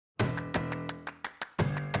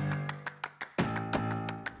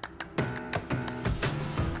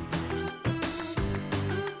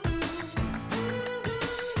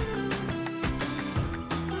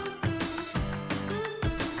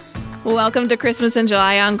Welcome to Christmas in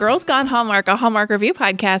July on Girls Gone Hallmark, a Hallmark review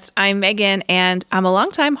podcast. I'm Megan, and I'm a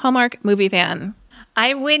longtime Hallmark movie fan.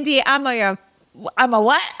 I'm Wendy. I'm a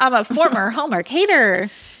what? I'm a former Hallmark hater.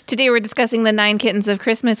 Today we're discussing the Nine Kittens of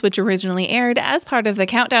Christmas, which originally aired as part of the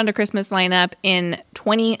Countdown to Christmas lineup in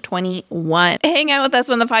 2021. Hang out with us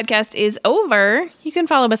when the podcast is over. You can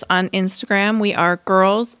follow us on Instagram. We are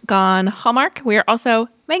Girls Gone Hallmark. We are also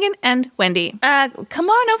Megan and Wendy. Come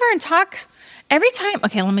on over and talk. Every time,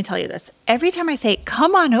 okay, let me tell you this. Every time I say,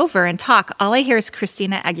 come on over and talk, all I hear is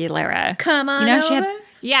Christina Aguilera. Come on over?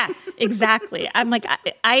 Yeah, exactly. I'm like,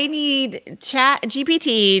 I need Chat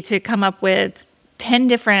GPT to come up with 10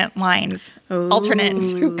 different lines,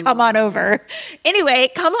 alternates, come on over. Anyway,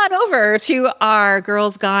 come on over to our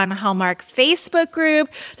Girls Gone Hallmark Facebook group.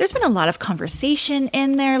 There's been a lot of conversation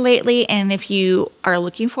in there lately. And if you are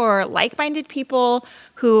looking for like-minded people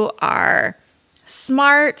who are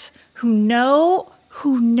smart, who know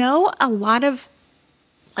a lot of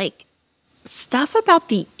like stuff about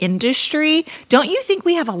the industry, don't you think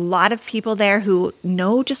we have a lot of people there who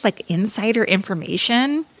know just like insider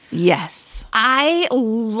information? Yes. I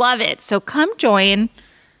love it. So come join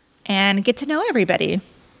and get to know everybody.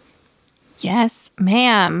 Yes,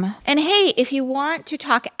 ma'am. And hey, if you want to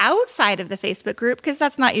talk outside of the Facebook group, because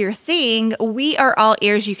that's not your thing, we are all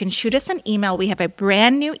ears. You can shoot us an email. We have a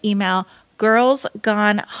brand new email,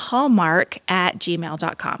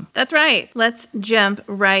 girlsgonehallmark@gmail.com. That's right. Let's jump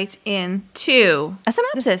right into a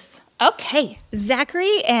synopsis. Okay.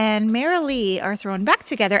 Zachary and Marilee are thrown back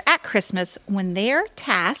together at Christmas when they're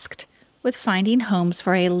tasked with finding homes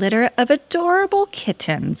for a litter of adorable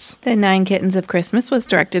kittens. The Nine Kittens of Christmas was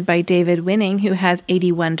directed by David Winning, who has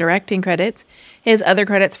 81 directing credits. His other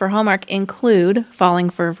credits for Hallmark include Falling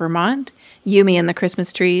for Vermont, Yumi and the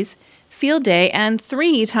Christmas Trees, Field Day, and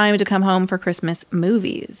 3 Time to Come Home for Christmas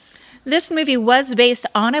movies. This movie was based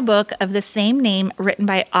on a book of the same name written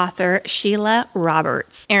by author Sheila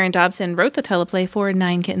Roberts. Erinne Dobson wrote the teleplay for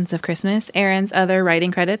Nine Kittens of Christmas. Erinne's other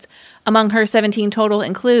writing credits among her 17 total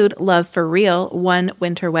include Love for Real, One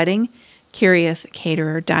Winter Wedding, Curious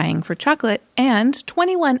Caterer Dying for Chocolate, and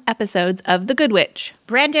 21 episodes of The Good Witch.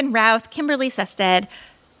 Brandon Routh, Kimberly Sested,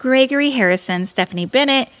 Gregory Harrison, Stephanie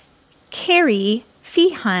Bennett, Carrie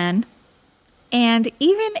Feehan, and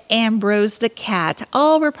even Ambrose the cat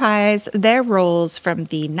all reprise their roles from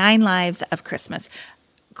the 9 Lives of Christmas.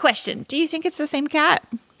 Question, do you think it's the same cat?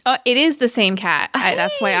 It is the same cat.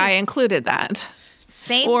 That's why I included that.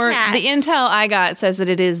 Same or cat. The intel I got says that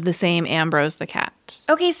it is the same Ambrose the cat.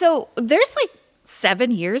 Okay, so there's like 7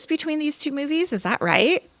 years between these two movies. Is that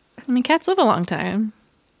right? I mean, cats live a long time.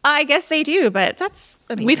 I guess they do, but that's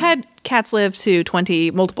amazing. We've had cats live to 20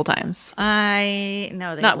 multiple times. I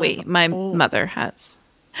know. Not we. My mother has.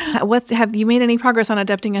 What have you made any progress on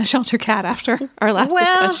adopting a shelter cat after our last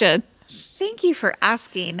discussion? Thank you for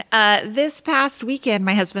asking. This past weekend,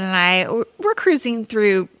 my husband and I were cruising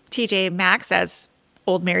through TJ Maxx as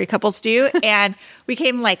old married couples do, and we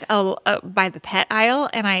came like by the pet aisle,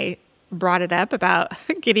 and I brought it up about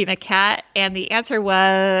getting a cat, and the answer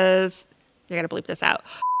was, you're gonna bleep this out.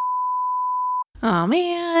 Oh,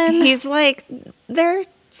 man. He's like, they're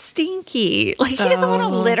stinky. Like, he doesn't want a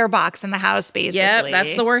litter box in the house, basically. Yep,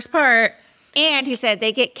 that's the worst part. And he said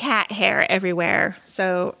they get cat hair everywhere.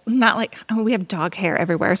 So, not like, we have dog hair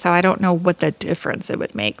everywhere. So, I don't know what the difference it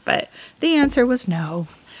would make. But the answer was no.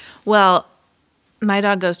 Well, my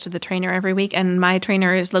dog goes to the trainer every week, and my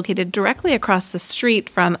trainer is located directly across the street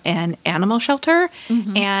from an animal shelter.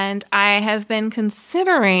 Mm-hmm. And I have been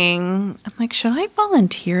considering, I'm like, should I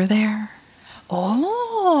volunteer there?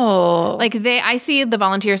 Oh. Like I see the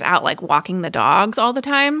volunteers out like walking the dogs all the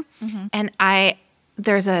time. Mm-hmm. And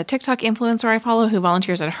there's a TikTok influencer I follow who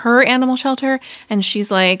volunteers at her animal shelter. And she's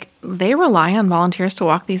like, they rely on volunteers to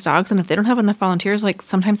walk these dogs. And if they don't have enough volunteers, like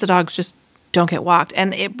sometimes the dogs just don't get walked.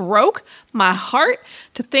 And it broke my heart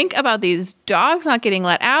to think about these dogs not getting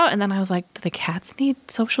let out. And then I was like, do the cats need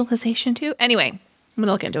socialization too? Anyway, I'm going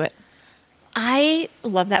to look into it. I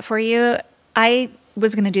love that for you. I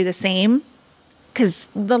was going to do the same. Because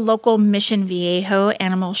the local Mission Viejo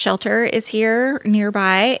animal shelter is here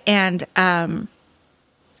nearby. And I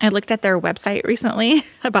looked at their website recently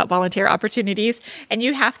about volunteer opportunities. And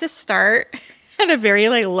you have to start at a very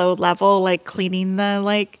like low level, like cleaning the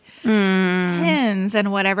like pens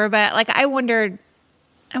and whatever. But like I wondered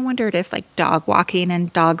if like dog walking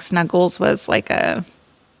and dog snuggles was like a,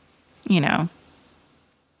 an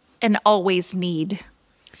always need.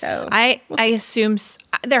 So I assume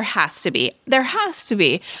there has to be. There has to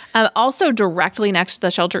be. Also, directly next to the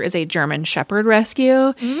shelter is a German Shepherd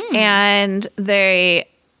rescue, and they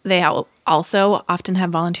they also often have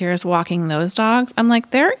volunteers walking those dogs. I'm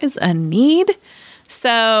like, there is a need.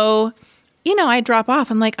 So, I drop off.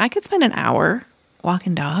 I'm like, I could spend an hour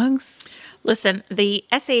walking dogs. Listen, the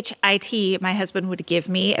SHIT my husband would give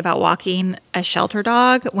me about walking a shelter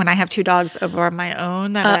dog when I have 2 dogs of my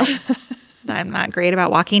own that I'm not great about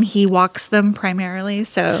walking. He walks them primarily,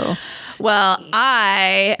 so... Well,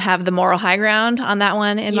 I have the moral high ground on that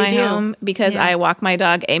one in my home because I walk my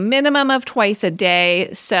dog a minimum of twice a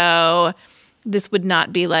day. So this would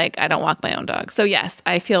not be like I don't walk my own dog. So yes,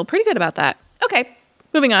 I feel pretty good about that. Okay,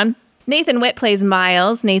 moving on. Nathan Witt plays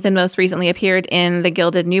Miles. Nathan most recently appeared in the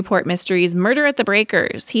Gilded Newport Mysteries Murder at the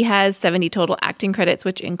Breakers. He has 70 total acting credits,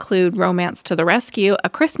 which include Romance to the Rescue, A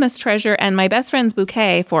Christmas Treasure, and My Best Friend's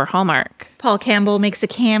Bouquet for Hallmark. Paul Campbell makes a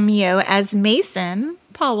cameo as Mason.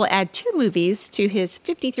 Paul will add 2 movies to his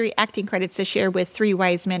 53 acting credits this year with 3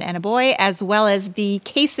 Wise Men and a Boy, as well as The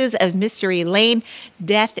Cases of Mystery Lane.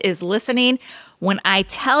 Death is Listening. When I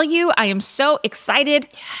tell you, I am so excited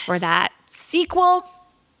for that sequel.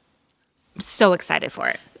 I'm so excited for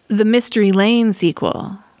it. The Mystery Lane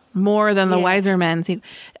sequel, more than the Wiser Men sequel.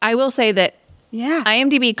 I will say that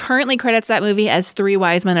IMDb currently credits that movie as 3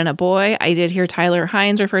 Wise Men and a Boy. I did hear Tyler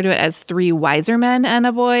Hines refer to it as 3 Wiser Men and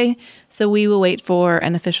a Boy. So we will wait for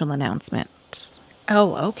an official announcement.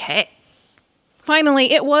 Oh, okay.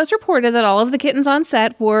 Finally, it was reported that all of the kittens on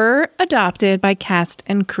set were adopted by cast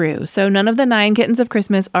and crew. So none of the 9 Kittens of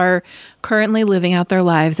Christmas are currently living out their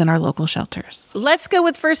lives in our local shelters. Let's go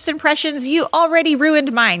with first impressions. You already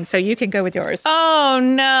ruined mine, so you can go with yours. Oh,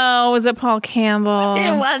 no. Was it Paul Campbell?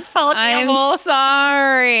 It was Paul Campbell. I'm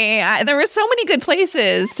sorry. There were so many good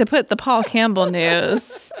places to put the Paul Campbell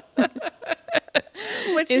news.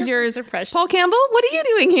 What's your first impression? Paul Campbell, what are you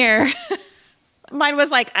doing here? Mine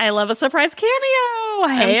was like, I love a surprise cameo.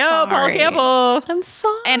 Hey, Paul Campbell. I'm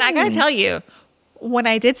sorry. And I got to tell you, when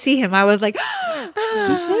I did see him, I was like, Me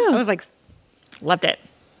too. I was like, loved it.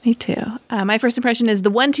 Me too. My first impression is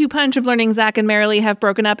the 1-2 punch of learning Zach and Marilee have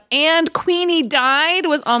broken up and Queenie died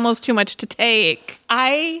was almost too much to take.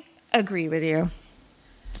 I agree with you.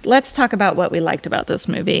 Let's talk about what we liked about this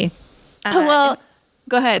movie. Go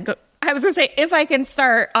ahead. I was going to say, if I can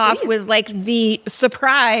start off with like the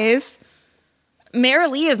surprise,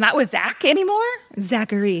 Marilee is not with Zach anymore.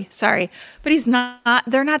 Zachary, sorry. But he's not,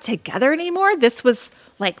 they're not together anymore. This was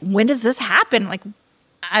like, when does this happen? Like,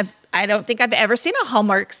 I don't think I've ever seen a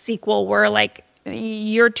Hallmark sequel where like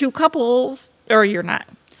your 2 couples, or you're not,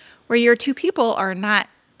 where your 2 people are not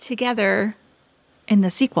together in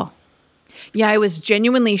the sequel. Yeah, I was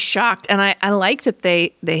genuinely shocked. And I liked that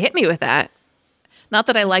they hit me with that. Not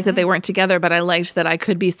that I liked that they weren't together, but I liked that I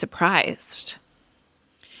could be surprised.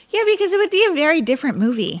 Yeah, because it would be a very different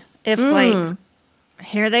movie if, like,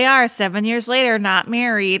 here they are 7 years later, not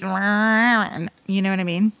married. You know what I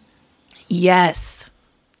mean? Yes.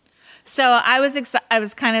 So I was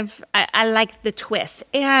I liked the twist,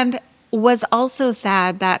 and was also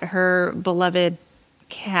sad that her beloved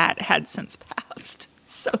cat had since passed.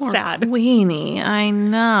 So sad. Queenie, I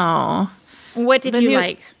know. What did you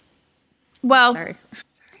like? Well, Sorry.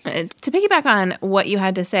 To piggyback on what you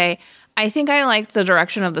had to say, I think I liked the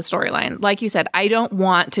direction of the storyline. Like you said, I don't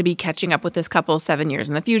want to be catching up with this couple 7 years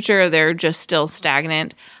in the future. They're just still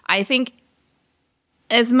stagnant. I think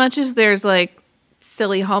as much as there's like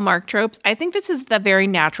silly Hallmark tropes, I think this is the very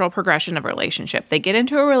natural progression of a relationship. They get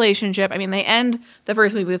into a relationship. I mean, they end the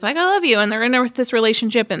first movie with like, I love you. And they're in this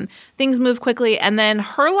relationship and things move quickly. And then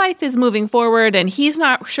her life is moving forward and he's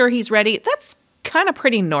not sure he's ready. That's kind of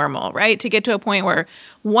pretty normal, right? To get to a point where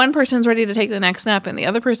one person's ready to take the next step and the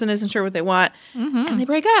other person isn't sure what they want and they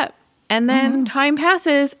break up. And then time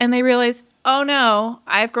passes and they realize, oh no,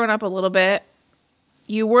 I've grown up a little bit.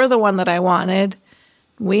 You were the one that I wanted.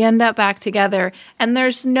 We end up back together and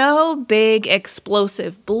there's no big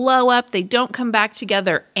explosive blow up. They don't come back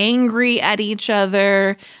together angry at each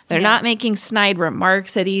other. They're not making snide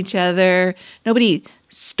remarks at each other. Nobody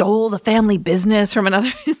stole the family business from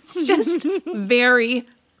another. It's just very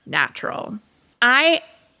natural. I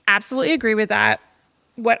absolutely agree with that.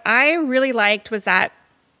 What I really liked was that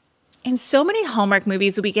in so many Hallmark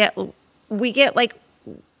movies, we get like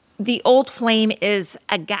the old flame is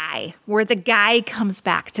a guy where the guy comes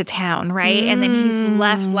back to town, right? And then he's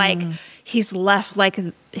left like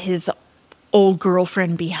his old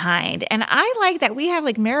girlfriend behind. And I like that we have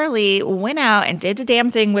like Marilee went out and did the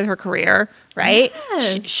damn thing with her career, right?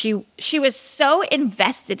 Yes. She was so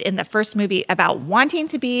invested in the first movie about wanting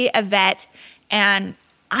to be a vet. And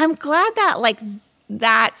I'm glad that like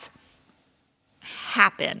that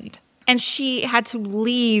happened. And she had to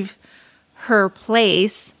leave her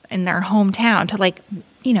place in their hometown to like,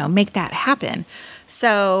 you know, make that happen.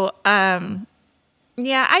 So,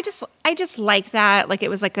 yeah, I just like that. Like, it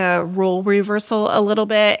was like a role reversal a little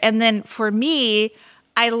bit. And then for me,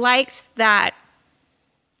 I liked that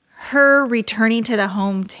her returning to the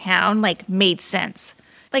hometown, like, made sense.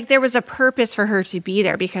 Like, there was a purpose for her to be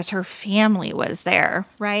there because her family was there,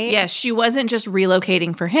 right? Yeah, she wasn't just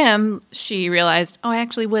relocating for him. She realized, oh, I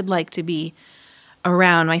actually would like to be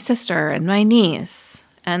around my sister and my niece.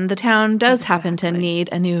 And the town does happen to need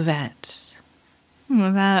a new vet.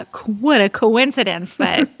 Well, what a coincidence,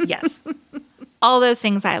 but yes. All those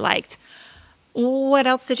things I liked. What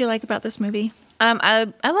else did you like about this movie? I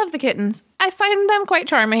love the kittens. I find them quite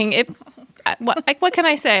charming. What can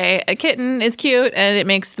I say? A kitten is cute, and it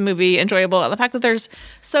makes the movie enjoyable. And the fact that there's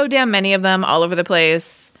so damn many of them all over the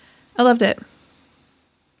place, I loved it.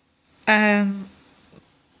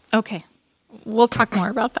 Okay, we'll talk more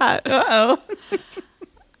about that. Uh-oh.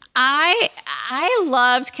 I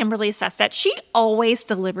loved Kimberly Sestet. She always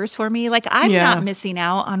delivers for me. Like, I'm not missing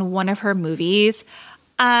out on one of her movies.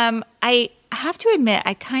 I have to admit,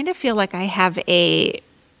 I kind of feel like I have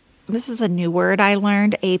this is a new word I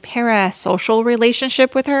learned, a parasocial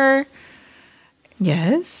relationship with her.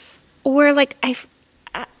 Yes. Where, like, I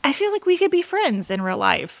feel like we could be friends in real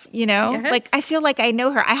life, you know? Yes. Like, I feel like I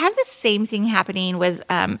know her. I have the same thing happening with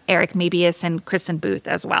Eric Mabius and Kristen Booth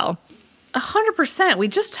as well. 100%. We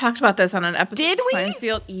just talked about this on an episode. Did we? Science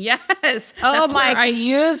Field. Yes. Oh, That's my! where I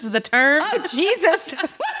used the term. Oh, Jesus!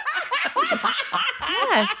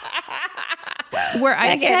 Yes. Where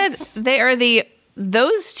I said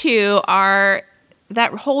those two are,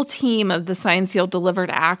 that whole team of the Science Field delivered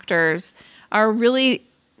actors are really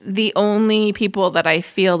the only people that I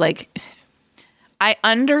feel like I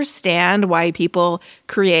understand why people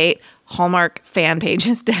create Hallmark fan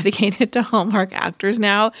pages dedicated to Hallmark actors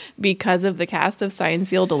now because of the cast of Signed,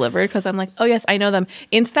 Sealed, Delivered. Because I'm like, oh yes, I know them.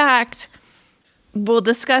 In fact, we'll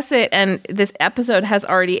discuss it, and this episode has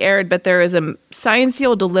already aired, but there is a Signed,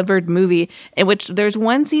 Sealed, Delivered movie in which there's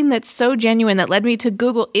one scene that's so genuine that led me to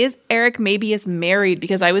Google, is Eric Mabius married?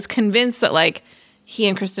 Because I was convinced that like he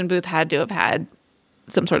and Kristen Booth had to have had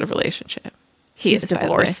some sort of relationship. He's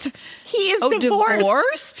divorced. He is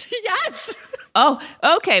divorced. Yes. Oh,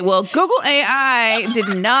 okay. Well, Google AI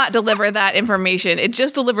did not deliver that information. It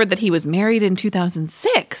just delivered that he was married in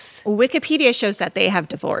 2006. Wikipedia shows that they have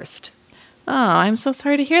divorced. Oh, I'm so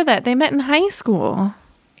sorry to hear that. They met in high school.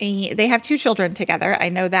 They have 2 children together. I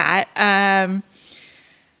know that.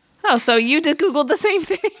 Oh, so you did Google the same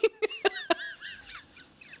thing.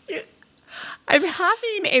 I'm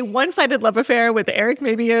having a one-sided love affair with Eric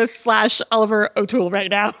Mabius / Oliver O'Toole right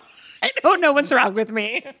now. I don't know what's wrong with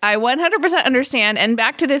me. I 100% understand. And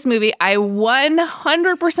back to this movie, I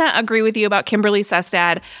 100% agree with you about Kimberly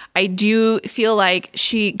Sestad. I do feel like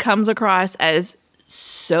she comes across as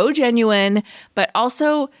so genuine, but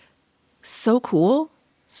also so cool.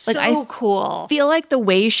 Like, so cool. I feel like the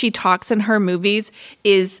way she talks in her movies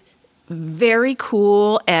is very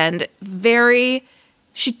cool and very...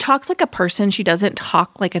 She talks like a person. She doesn't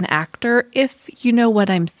talk like an actor, if you know what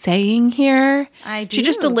I'm saying here. I do. She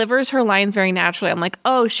just delivers her lines very naturally. I'm like,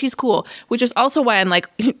 oh, she's cool. Which is also why I'm like,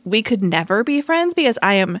 we could never be friends because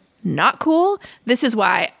I am not cool. This is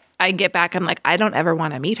why I get back. I'm like, I don't ever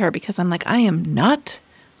want to meet her because I'm like, I am not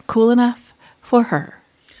cool enough for her.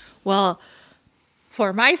 Well,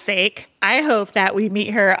 for my sake, I hope that we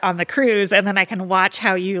meet her on the cruise and then I can watch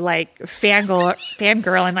how you like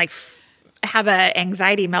fangirl and like have an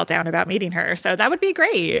anxiety meltdown about meeting her. So that would be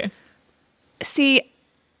great. See,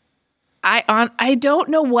 I don't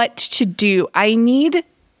know what to do. I need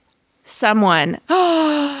someone.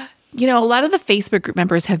 You know, a lot of the Facebook group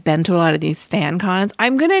members have been to a lot of these fan cons.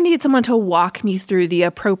 I'm going to need someone to walk me through the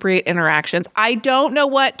appropriate interactions. I don't know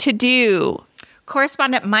what to do.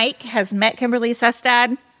 Correspondent Mike has met Kimberly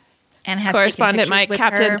Sestad and has Correspondent Mike,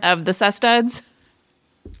 captain of the Sestuds.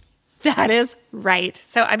 That is right.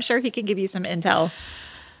 So I'm sure he can give you some intel.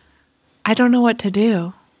 I don't know what to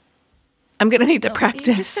do. I'm going to need to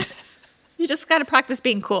practice. You just got to practice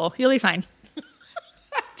being cool. You'll be fine.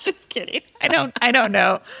 Just kidding. I don't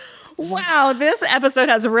know. Wow, this episode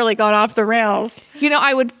has really gone off the rails. You know,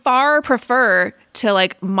 I would far prefer to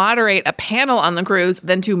like moderate a panel on the cruise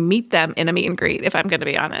than to meet them in a meet and greet, if I'm going to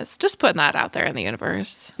be honest. Just putting that out there in the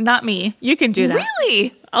universe. Not me. You can do that.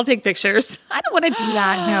 Really? I'll take pictures. I don't want to do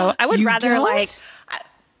that. No, I would You rather don't?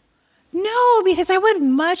 no, because I would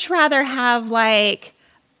much rather have like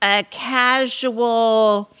a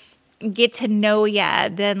casual get to know ya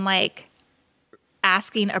than like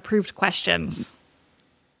asking approved questions.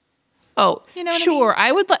 Oh, You know what I sure.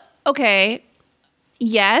 I would like, okay.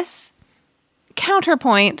 Yes.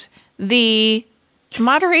 Counterpoint, the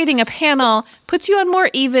moderating a panel puts you on more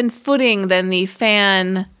even footing than the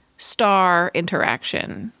fan-star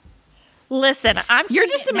interaction. Listen, You're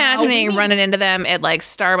just imagining running into them at like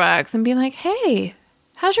Starbucks and being like, hey,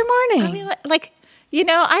 how's your morning? I mean, like, you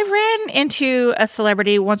know, I ran into a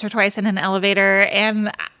celebrity once or twice in an elevator,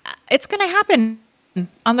 and it's going to happen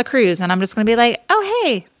on the cruise. And I'm just going to be like, oh,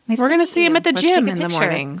 hey. We're going to see him at the gym in the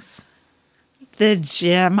mornings. The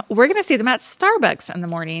gym. We're going to see them at Starbucks in the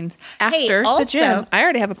mornings. After the gym. I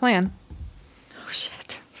already have a plan. Oh,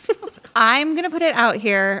 shit. I'm going to put it out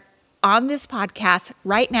here on this podcast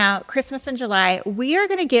right now, Christmas in July. We are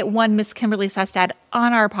going to get one Miss Kimberly Sustad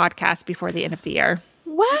on our podcast before the end of the year.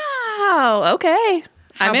 Wow. Okay.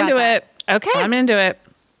 I'm into it. Okay. I'm into it.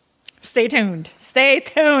 Stay tuned. Stay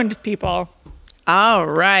tuned, people. All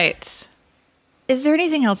right. Is there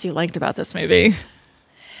anything else you liked about this movie?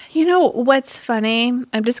 You know what's funny?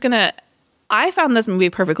 I found this movie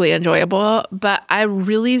perfectly enjoyable, but I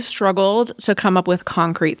really struggled to come up with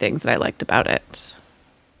concrete things that I liked about it.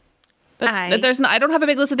 I don't have a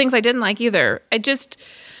big list of things I didn't like either. I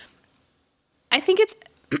think it's,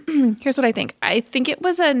 here's what I think. I think it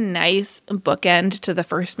was a nice bookend to the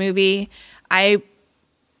first movie.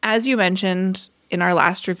 As you mentioned in our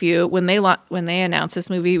last review, when they announced this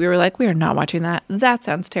movie, we were like, we are not watching that. That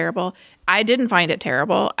sounds terrible. I didn't find it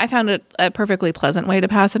terrible. I found it a perfectly pleasant way to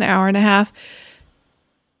pass an hour and a half.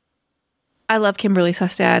 I love Kimberly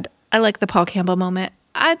Sustad. I like the Paul Campbell moment.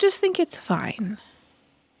 I just think it's fine.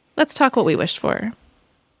 Let's talk what we wished for.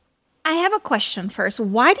 I have a question first.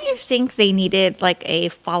 Why do you think they needed like a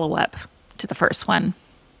follow-up to the first one?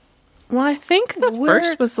 Well, I think the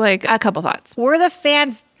first was like a couple thoughts. Were the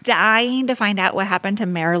fans dying to find out what happened to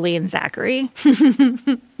Marilee and Zachary? Here,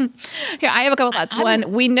 I have a couple thoughts.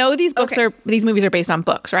 One, we know these movies are based on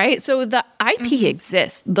books, right? So the IP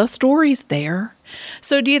exists. The story's there.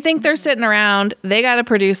 So do you think they're sitting around, they got to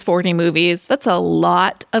produce 40 movies? That's a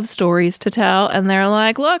lot of stories to tell. And they're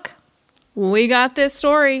like, look, we got this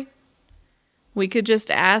story. We could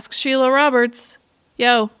just ask Sheila Roberts,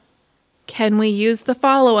 yo, can we use the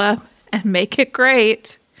follow-up and make it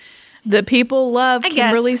great? The people love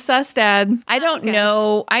Kimberly Sustad. I don't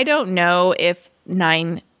know if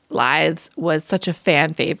Nine Lives was such a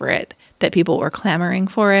fan favorite that people were clamoring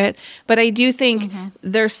for it. But I do think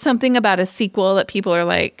there's something about a sequel that people are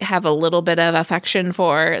like, have a little bit of affection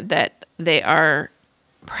for, that they are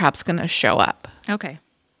perhaps going to show up. Okay.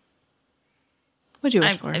 What'd you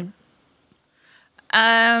wish for?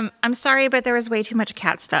 I'm sorry, but there was way too much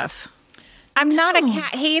cat stuff. I'm not a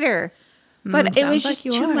cat hater, but it was just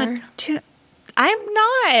too much. I'm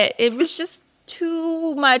not. It was just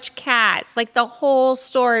too much cats. Like the whole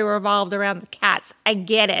story revolved around the cats. I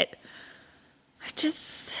get it.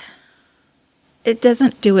 It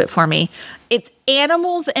doesn't do it for me. It's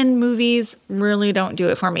animals and movies really don't do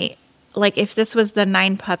it for me. Like if this was the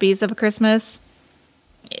 9 Puppies of Christmas,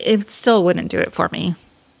 it still wouldn't do it for me.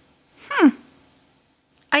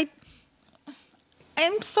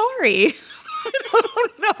 I'm sorry.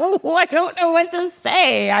 I don't know what to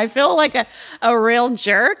say. I feel like a real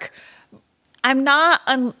jerk.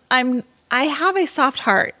 I have a soft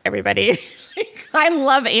heart, everybody. I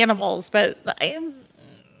love animals, but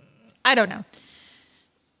I don't know.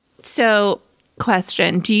 So,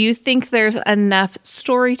 question. Do you think there's enough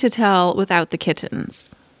story to tell without the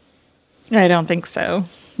kittens? I don't think so.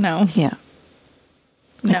 No. Yeah.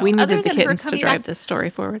 No. We needed the kittens to drive this story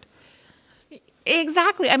forward.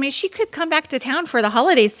 Exactly. I mean, she could come back to town for the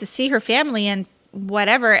holidays to see her family and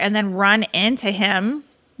whatever, and then run into him,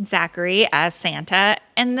 Zachary, as Santa,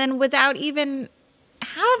 and then without even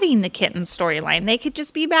having the kitten storyline, they could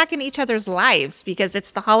just be back in each other's lives because it's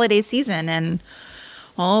the holiday season. And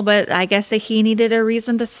but I guess that he needed a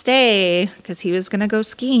reason to stay because he was going to go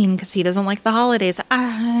skiing because he doesn't like the holidays.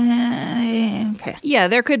 Okay. Yeah,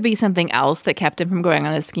 there could be something else that kept him from going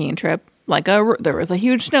on a skiing trip. Like there was a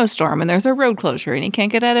huge snowstorm and there's a road closure and he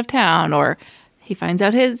can't get out of town, or he finds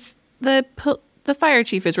out the fire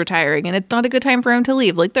chief is retiring and it's not a good time for him to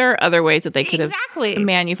leave. Like there are other ways that they could have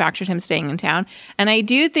manufactured him staying in town. And I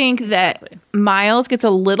do think that Miles gets a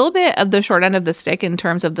little bit of the short end of the stick in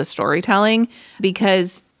terms of the storytelling,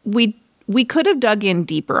 because we could have dug in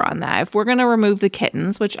deeper on that. If we're going to remove the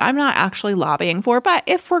kittens, which I'm not actually lobbying for, but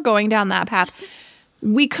if we're going down that path,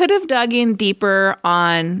 we could have dug in deeper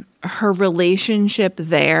on her relationship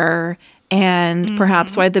there and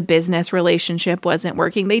perhaps why the business relationship wasn't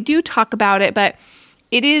working. They do talk about it, but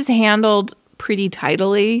it is handled pretty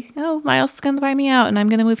tidily. Oh, Miles is going to buy me out and I'm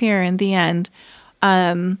going to move here in the end.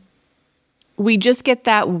 We just get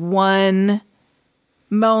that one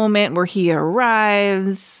moment where he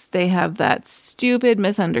arrives. They have that stupid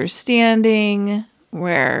misunderstanding.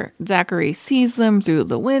 where Zachary sees them through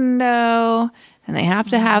the window, and they have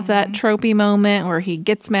to have that tropey moment where he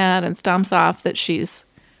gets mad and stomps off that she's...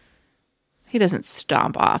 He doesn't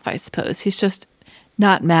stomp off, I suppose. He's just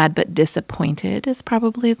not mad, but disappointed is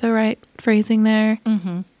probably the right phrasing there.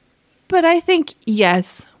 Mm-hmm. But I think,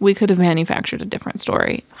 yes, we could have manufactured a different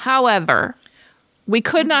story. However, we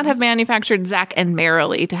could not have manufactured Zach and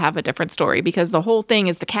Marilee to have a different story because the whole thing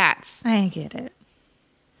is the cats. I get it.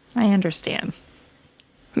 I understand.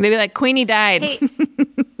 They'd be like, Queenie died. Hey,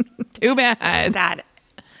 Too bad. so sad.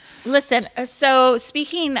 Listen, so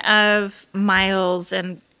speaking of Miles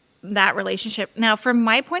and that relationship, now from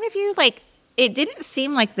my point of view, like, it didn't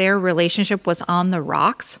seem like their relationship was on the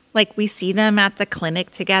rocks. Like, we see them at the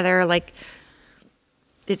clinic together. Like,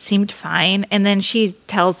 it seemed fine. And then she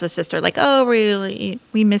tells the sister, like, oh, really,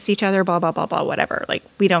 we miss each other, blah, blah, blah, blah, whatever. Like,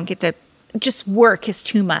 we don't get to, just work is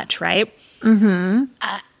too much, right? Mm-hmm.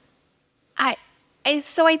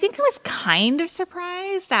 So I think I was kind of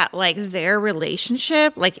surprised that, like, their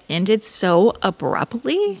relationship, like, ended so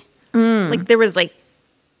abruptly. Like, there was, like,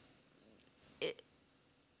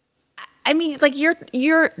 I mean, like,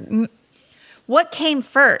 what came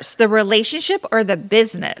first, the relationship or the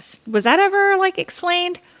business? Was that ever, like,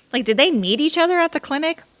 explained? Like, did they meet each other at the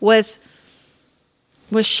clinic? Was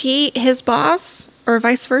she his boss or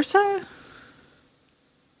vice versa?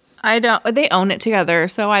 They own it together,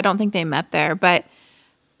 so I don't think they met there, but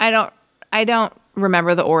I don't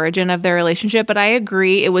remember the origin of their relationship, but I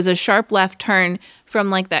agree it was a sharp left turn from,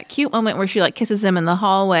 like, that cute moment where she, like, kisses him in the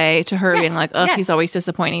hallway to her being like, oh, he's always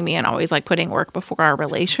disappointing me and always, like, putting work before our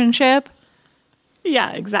relationship.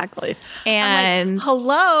 Yeah, exactly. And like,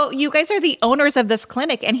 hello, you guys are the owners of this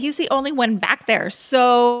clinic and he's the only one back there.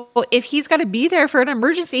 So if he's got to be there for an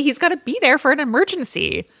emergency, he's got to be there for an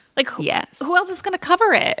emergency. Like, yes. Who else is going to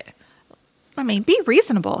cover it? I mean, be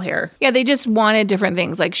reasonable here. Yeah, they just wanted different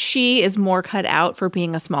things. Like, she is more cut out for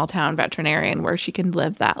being a small town veterinarian where she can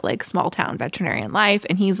live that, like, small town veterinarian life.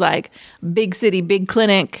 And he's like, big city, big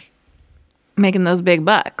clinic, making those big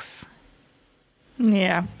bucks.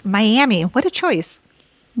 Yeah. Miami. What a choice.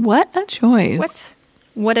 What a choice.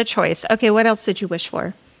 What a choice. Okay, what else did you wish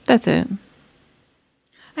for? That's it.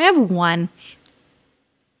 I have one.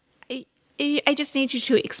 I just need you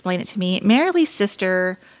to explain it to me. Marilee's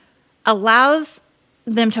sister allows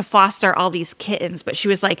them to foster all these kittens, but she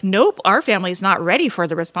was like, nope, our family's not ready for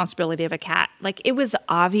the responsibility of a cat. Like, it was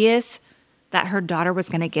obvious that her daughter was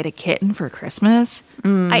going to get a kitten for Christmas.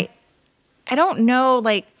 I don't know,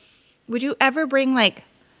 like, would you ever bring, like,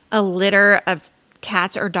 a litter of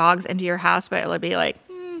cats or dogs into your house, but it would be like,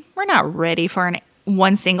 we're not ready for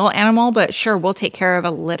one single animal, but sure, we'll take care of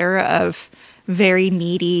a litter of very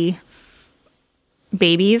needy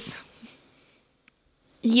babies?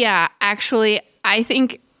 Yeah, actually, I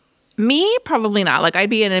think me, probably not. Like, I'd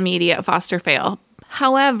be an immediate foster fail.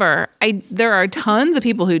 However, there are tons of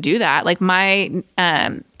people who do that. Like,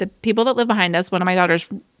 the people that live behind us, one of my daughter's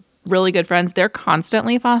really good friends, they're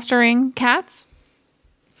constantly fostering cats.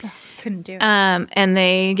 Couldn't do it. And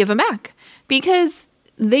they give them back because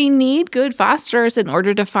they need good fosters in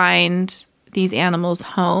order to find these animals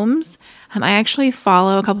homes. I actually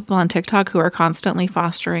follow a couple people on TikTok who are constantly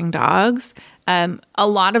fostering dogs. A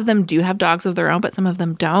lot of them do have dogs of their own, but some of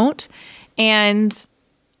them don't. And,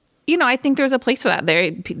 you know, I think there's a place for that.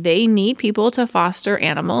 They need people to foster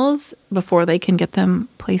animals before they can get them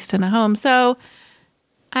placed in a home. So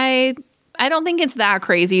I don't think it's that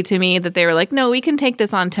crazy to me that they were like, no, we can take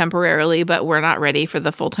this on temporarily, but we're not ready for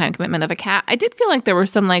the full-time commitment of a cat. I did feel like there were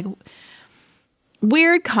some, like,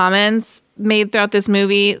 weird comments made throughout this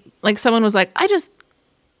movie. Like, someone was like, I just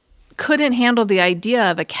couldn't handle the idea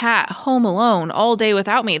of a cat home alone all day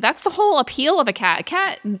without me. That's the whole appeal of a cat. A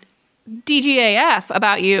cat DGAF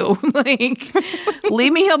about you. Like,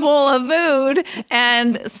 leave me a bowl of food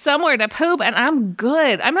and somewhere to poop and I'm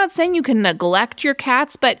good. I'm not saying you can neglect your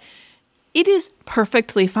cats, but it is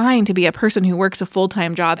perfectly fine to be a person who works a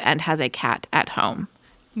full-time job and has a cat at home.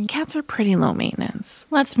 Cats are pretty low maintenance.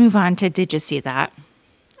 Let's move on to Did You See That?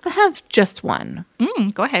 I have just one.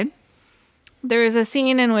 Go ahead. There is a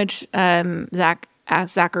scene in which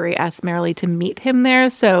Zachary asks Marilee to meet him there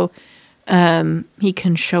so he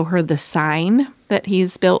can show her the sign that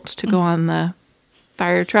he's built to go on the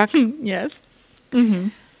fire truck. Yes. Mm-hmm.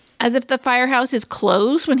 As if the firehouse is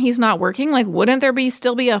closed when he's not working. Like, wouldn't there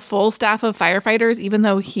still be a full staff of firefighters even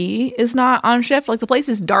though he is not on shift? Like, the place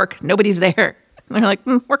is dark. Nobody's there. And they're like,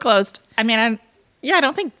 we're closed. I mean, I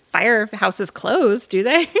don't think firehouses close, do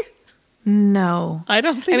they? No. I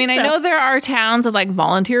don't think so. I know there are towns of, like,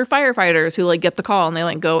 volunteer firefighters who, like, get the call and they,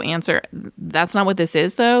 like, go answer. That's not what this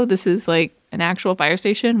is, though. This is, like, an actual fire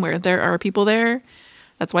station where there are people there.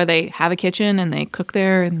 That's why they have a kitchen and they cook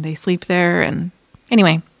there and they sleep there. And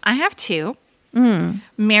anyway. I have 2.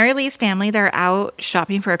 Mary Lee's family, they're out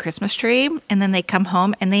shopping for a Christmas tree, and then they come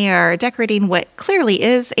home and they are decorating what clearly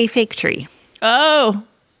is a fake tree. Oh,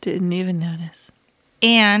 didn't even notice.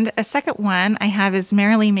 And a second one I have is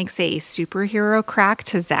Mary Lee makes a superhero crack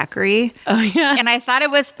to Zachary. Oh, yeah. And I thought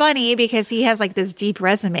it was funny because he has like this deep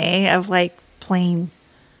resume of like playing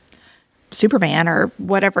Superman or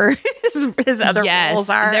whatever his other roles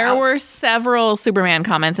are. There were several Superman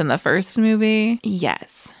comments in the first movie.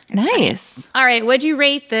 Yes. Nice. Funny. All right. What'd you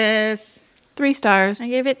rate this? 3 stars. I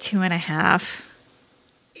gave it 2.5.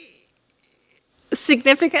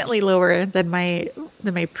 Significantly lower than my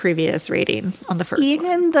previous rating on the first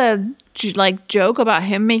Even one. The joke about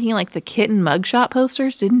him making like the kitten mugshot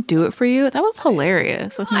posters didn't do it for you. That was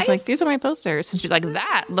hilarious. So he's like, these are my posters. And she's like,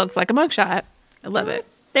 that looks like a mugshot. I love it.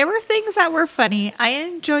 There were things that were funny. I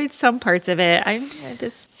enjoyed some parts of it. I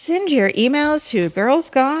just send your emails to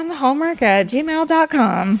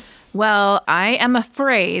girlsgonehallmark@gmail.com. Well, I am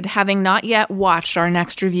afraid, having not yet watched our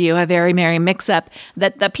next review, A Very Merry Mix-Up,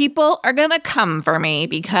 that the people are going to come for me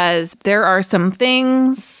because there are some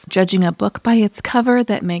things, judging a book by its cover,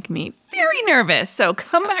 that make me very nervous. So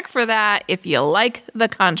come back for that if you like the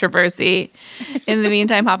controversy. In the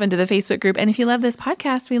meantime, hop into the Facebook group. And if you love this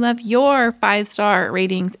podcast, we love your 5-star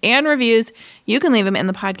ratings and reviews. You can leave them in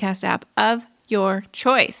the podcast app of your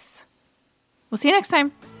choice. We'll see you next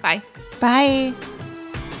time. Bye. Bye.